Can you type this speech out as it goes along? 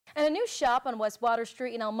And a new shop on West Water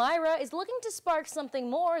Street in Elmira is looking to spark something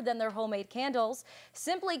more than their homemade candles.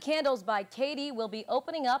 Simply Candles by Katie will be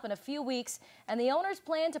opening up in a few weeks, and the owners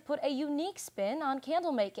plan to put a unique spin on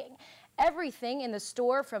candle making. Everything in the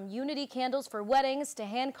store, from Unity candles for weddings to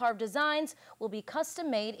hand-carved designs, will be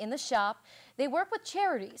custom made in the shop. They work with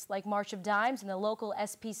charities like March of Dimes and the local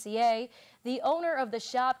SPCA. The owner of the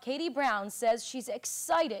shop, Katie Brown, says she's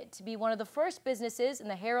excited to be one of the first businesses in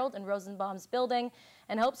the Harold and Rosenbaum's building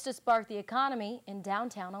and hopes to spark the economy in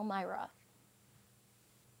downtown Elmira.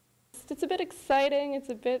 It's a bit exciting. It's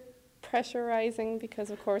a bit pressurizing because,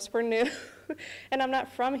 of course, we're new and I'm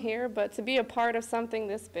not from here, but to be a part of something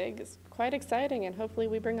this big is quite exciting, and hopefully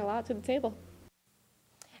we bring a lot to the table.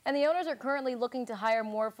 And the owners are currently looking to hire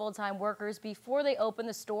more full-time workers before they open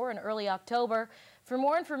the store in early October. For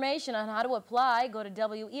more information on how to apply, go to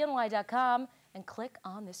WENY.com and click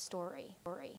on this story.